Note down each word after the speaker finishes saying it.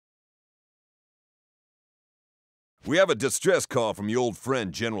We have a distress call from your old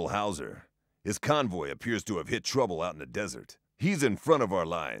friend General Hauser. His convoy appears to have hit trouble out in the desert. He's in front of our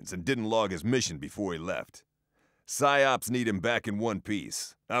lines and didn't log his mission before he left. PSYOPs need him back in one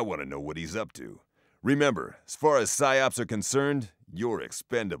piece. I want to know what he's up to. Remember, as far as PSYOPs are concerned, you're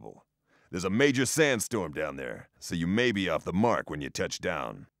expendable. There's a major sandstorm down there, so you may be off the mark when you touch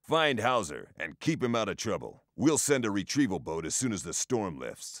down. Find Hauser and keep him out of trouble. We'll send a retrieval boat as soon as the storm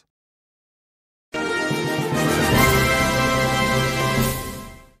lifts.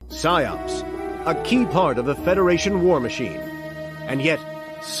 PSYOPs, a key part of the Federation war machine. And yet,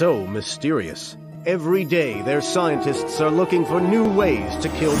 so mysterious. Every day, their scientists are looking for new ways to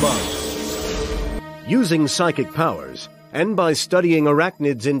kill bugs. Using psychic powers, and by studying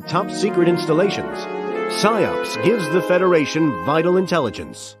arachnids in top-secret installations, PSYOPs gives the Federation vital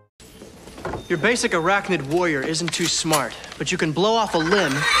intelligence. Your basic arachnid warrior isn't too smart, but you can blow off a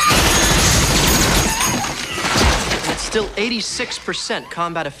limb, and it's still 86%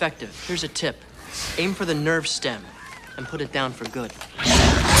 combat effective. Here's a tip. Aim for the nerve stem, and put it down for good.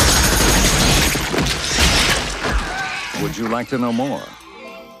 Would you like to know more?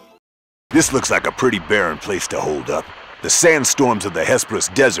 This looks like a pretty barren place to hold up. The sandstorms of the Hesperus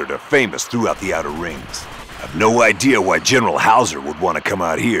Desert are famous throughout the Outer Rings. I've no idea why General Hauser would want to come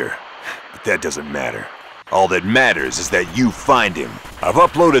out here, but that doesn't matter. All that matters is that you find him. I've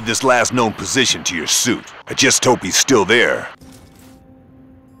uploaded this last known position to your suit. I just hope he's still there.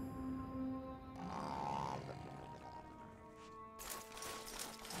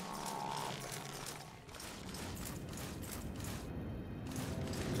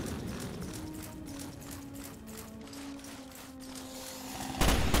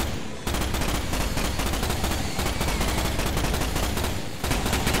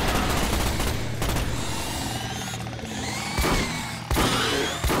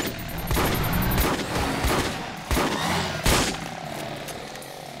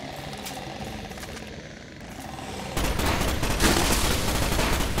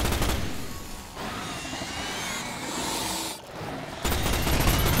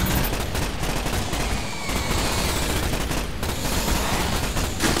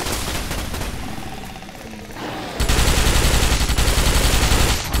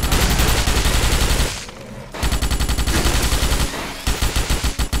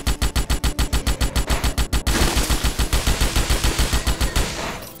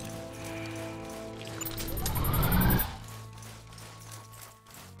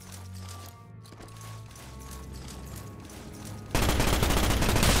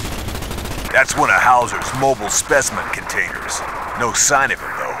 That's one of Hauser's mobile specimen containers. No sign of him,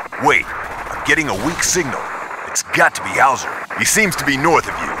 though. Wait, I'm getting a weak signal. It's got to be Hauser. He seems to be north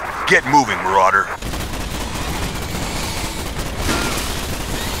of you. Get moving, Marauder.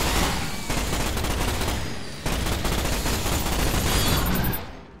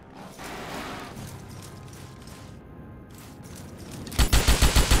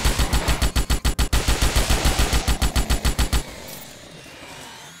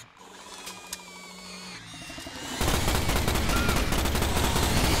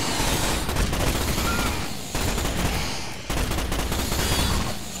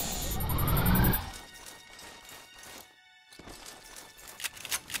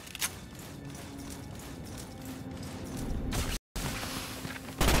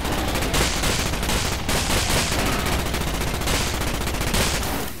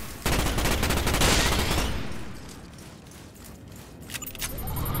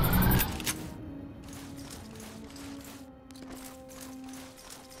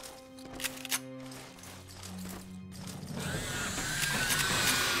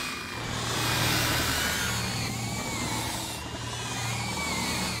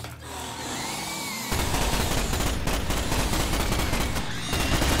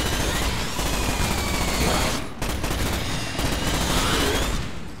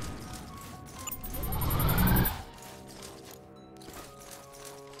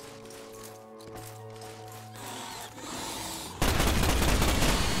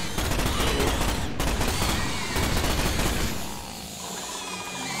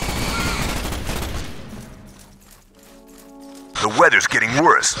 The weather's getting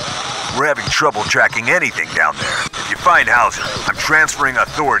worse. We're having trouble tracking anything down there. If you find Hauser, I'm transferring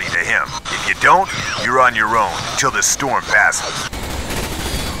authority to him. If you don't, you're on your own until this storm passes.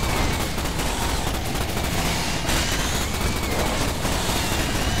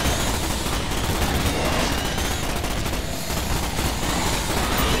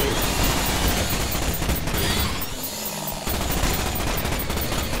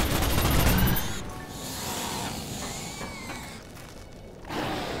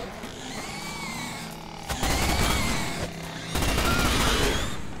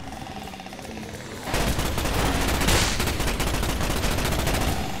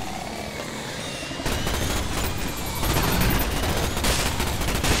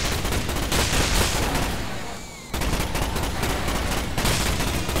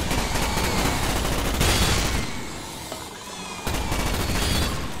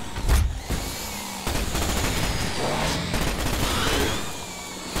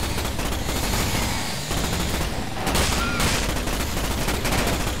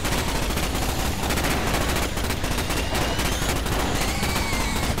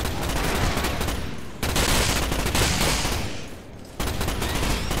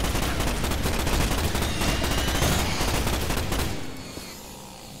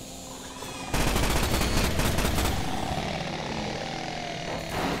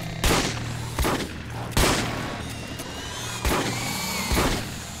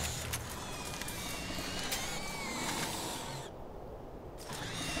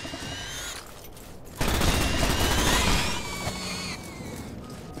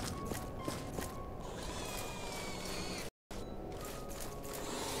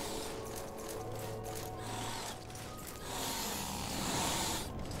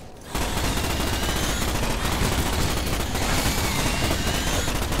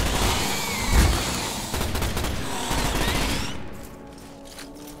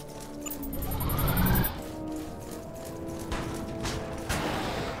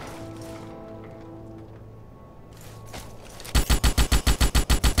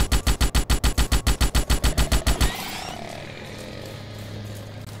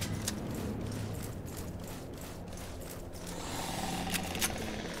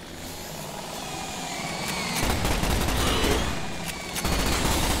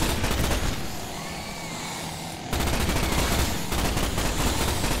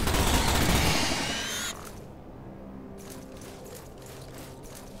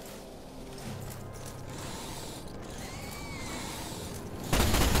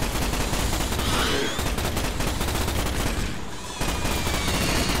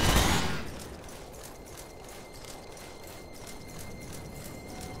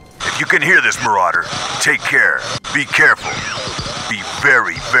 You can hear this, Marauder. Take care. Be careful. Be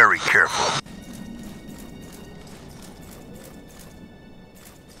very, very careful.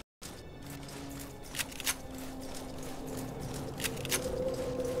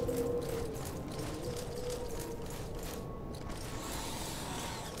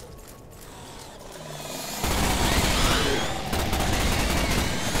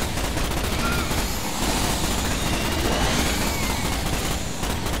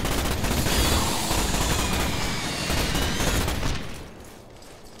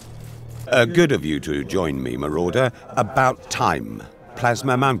 Good of you to join me, Marauder. About time.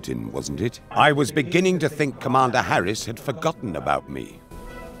 Plasma Mountain, wasn't it? I was beginning to think Commander Harris had forgotten about me.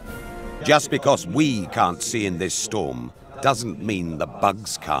 Just because we can't see in this storm doesn't mean the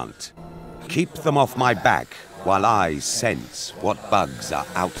bugs can't. Keep them off my back while I sense what bugs are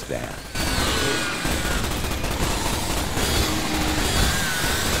out there.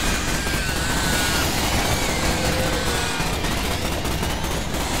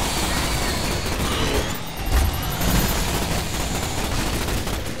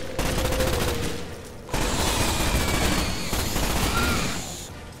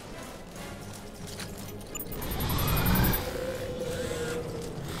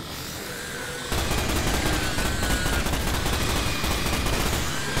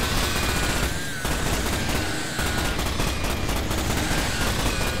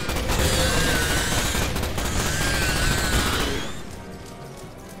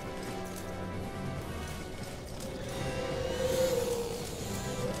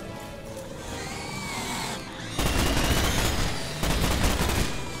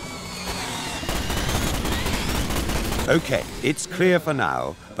 Okay, it's clear for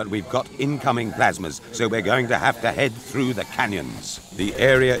now, but we've got incoming plasmas, so we're going to have to head through the canyons. The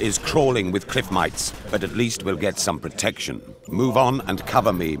area is crawling with cliff mites, but at least we'll get some protection. Move on and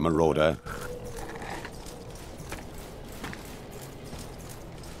cover me, Marauder.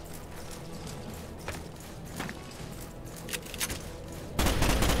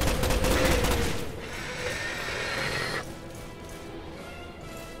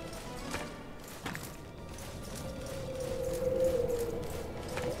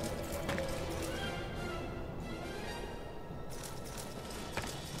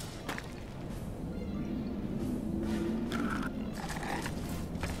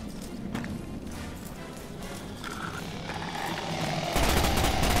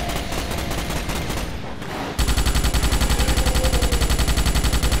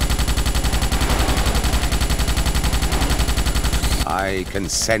 I can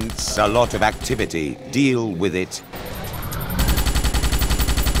sense a lot of activity. Deal with it.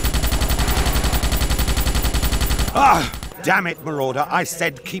 Ah! Damn it, Marauder. I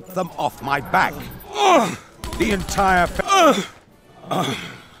said keep them off my back. The entire...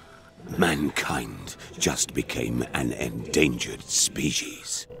 Mankind just became an endangered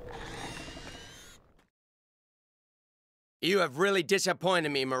species. You have really disappointed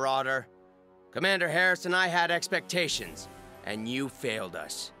me, Marauder. Commander Harris and I had expectations, and you failed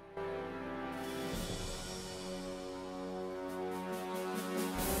us.